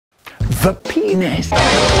the penis.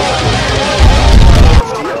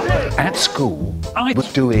 At school, I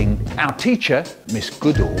was doing our teacher, Miss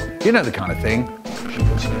Goodall, you know the kind of thing. She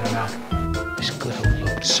puts it in her mouth. Miss Goodall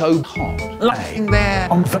looked so hot, lying there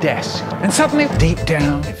on the desk. And suddenly, deep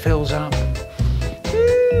down, it fills up.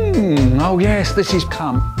 Oh yes, this is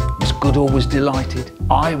come. Miss Goodall was delighted.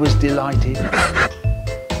 I was delighted.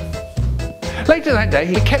 Later that day,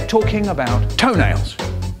 he kept talking about toenails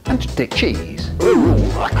and stick cheese.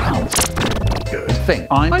 Good thing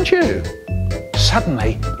I'm you.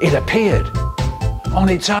 Suddenly, it appeared on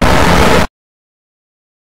its own.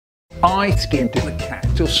 I skimmed the cat,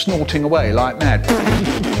 still snorting away like mad.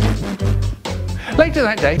 Later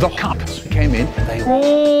that day, the cops came in. They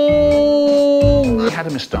all had a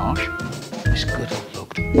moustache. Miss Goodall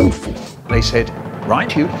looked awful. They said, right,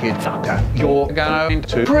 you kid fucker, you're going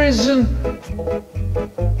to prison.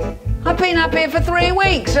 I've been up here for 3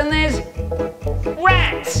 weeks and there's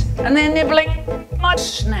rats and they're nibbling my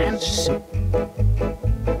snacks.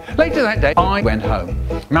 Later that day, I went home.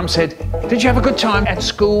 Mum said, did you have a good time at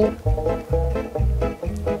school?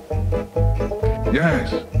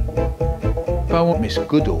 Yes. But I want Miss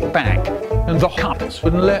Goodall back, and the cops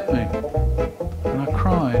wouldn't let me. And I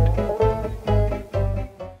cried.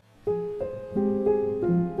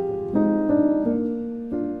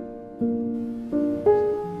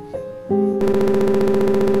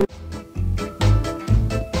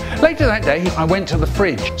 Later that day, I went to the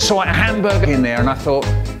fridge, saw a hamburger in there, and I thought,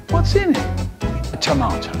 what's in it? A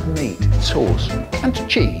tomato, meat, sauce, and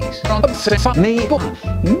cheese.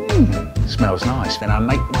 Smells nice. Then I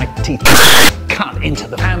make my teeth cut into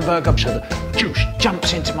the hamburger so the juice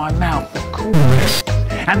jumps into my mouth, the coolness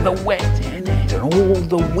and the wet in it, and all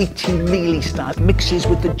the wheaty, mealy stuff mixes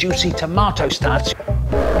with the juicy tomato starch.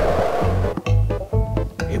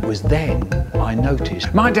 It was then I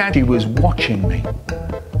noticed my daddy was watching me.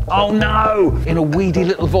 Oh no! In a weedy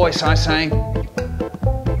little voice I sang,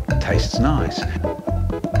 tastes nice.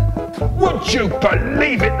 Would you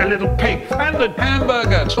believe it, the little pig? And the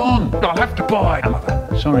hamburger's on. I'll have to buy another.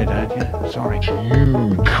 Sorry, Dad, yeah, sorry.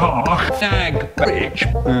 You cock, nag, bitch.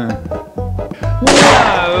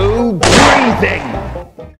 No breathing!